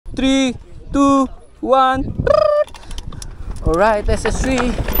3, 2, 1. Alright,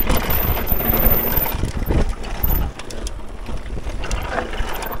 SS3.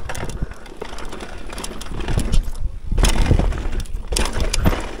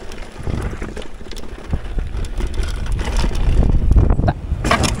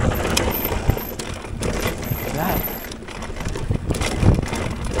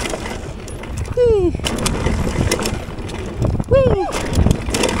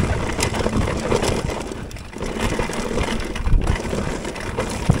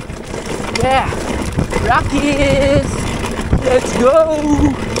 Yeah, Rockies, let's go.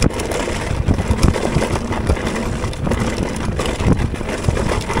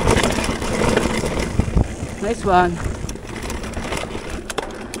 Nice one.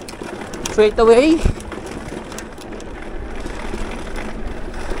 Straight away.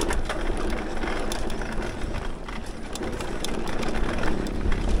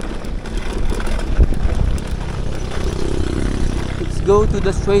 Let's go to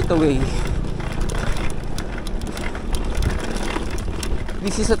the straightaway.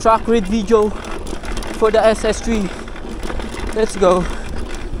 This is a track read video for the SS3. Let's go.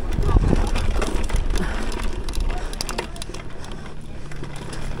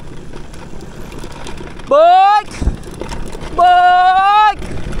 Bike! Bike!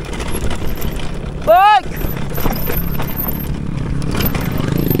 Bike!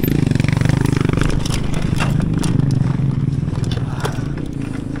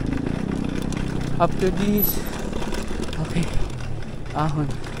 After this, okay. Ahon.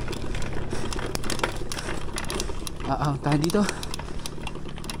 Tayo dito.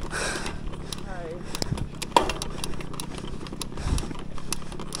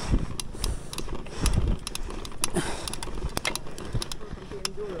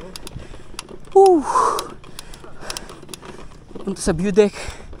 Woo! Punta sa view deck.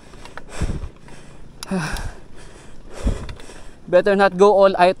 Better not go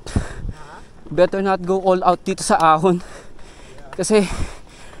all out. Better not go all out dito sa ahon. Kasi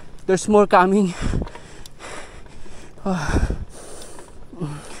there's more coming.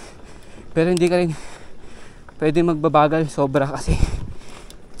 Pero hindi ka rin pwede magbabagal sobra kasi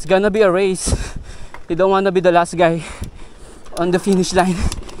it's gonna be a race. You don't wanna be the last guy on the finish line.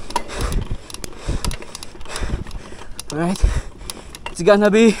 Alright, it's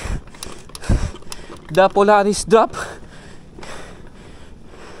gonna be the Polaris drop.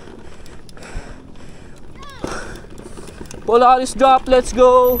 Polaris drop, let's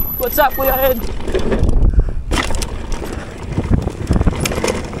go. What's up, Kuya Ed?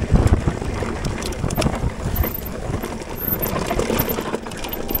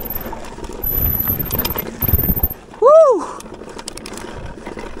 Woo!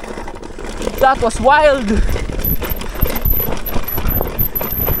 That was wild.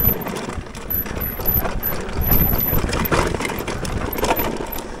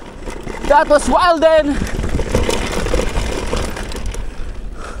 That was wild then.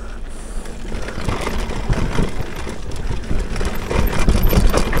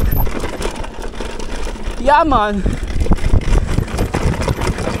 Yeah, man.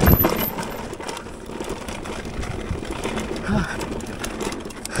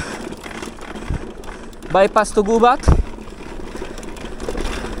 Bypass to Gubat.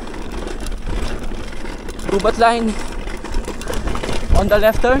 Gubat line on the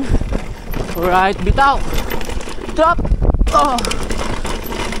left turn. Right, bitaw. Drop. Oh.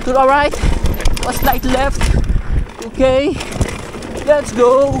 To the right. A slight left. Okay. Let's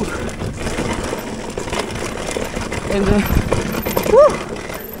go. And then, woo!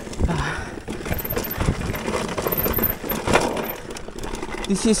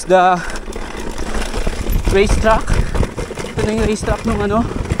 This is the racetrack. Ito na yung racetrack ng ano,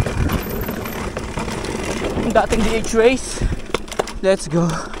 yung dating DH race. Let's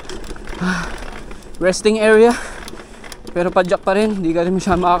go. Resting area. Pero padyak pa rin, hindi ka rin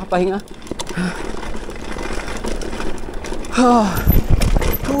masyadong makakapahinga.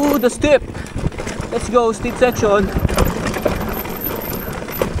 To the steep. Let's go, steep section.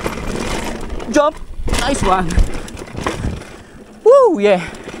 Jump. Nice one. Woo, yeah.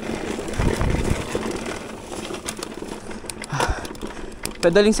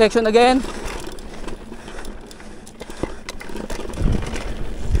 Pedaling section again.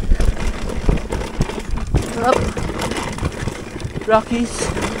 Up. Rockies.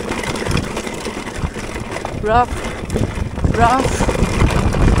 Rough. Rough.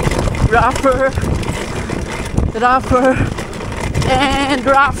 Rougher. Rougher. And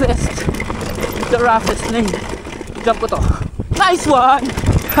roughest. The roughest lane. Jump ko to. Nice one!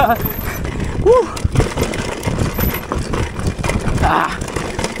 Woo!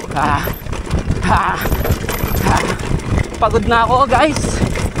 Ah, ah, ah. Pagod na ako, guys.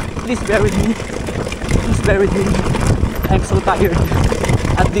 Please bear with me. Please bear with me. I'm so tired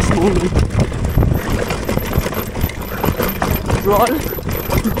at this moment. Roll,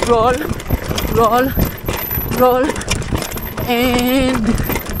 roll, roll, roll, and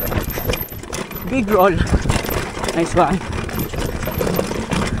big roll. Nice one.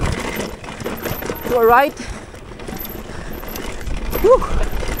 You alright? Woo!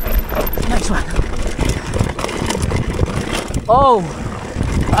 Nice one. Oh!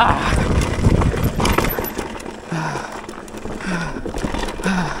 Ah!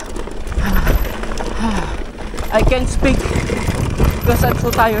 I can't speak because I'm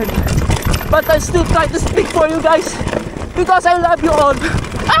so tired. But I still try to speak for you guys because I love you all.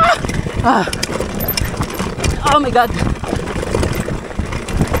 Ah! Ah! Oh my God.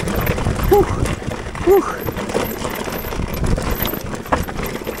 Whew. Whew.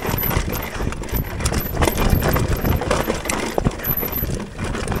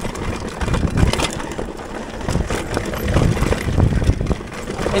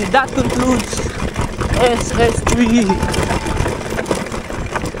 And that concludes SS3.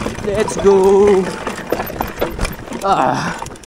 Let's go. Ah.